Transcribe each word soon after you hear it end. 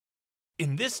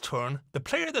In this turn, the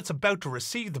player that's about to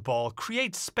receive the ball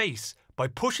creates space by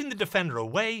pushing the defender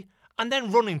away and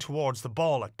then running towards the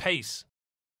ball at pace.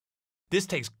 This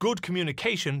takes good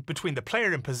communication between the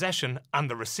player in possession and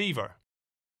the receiver.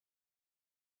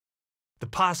 The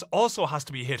pass also has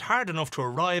to be hit hard enough to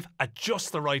arrive at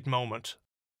just the right moment.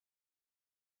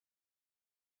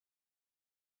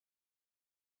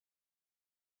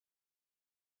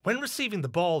 When receiving the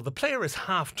ball, the player is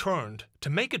half-turned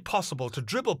to make it possible to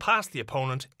dribble past the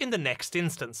opponent in the next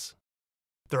instance.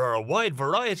 There are a wide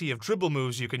variety of dribble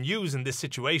moves you can use in this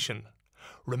situation.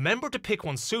 Remember to pick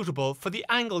one suitable for the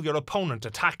angle your opponent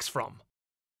attacks from.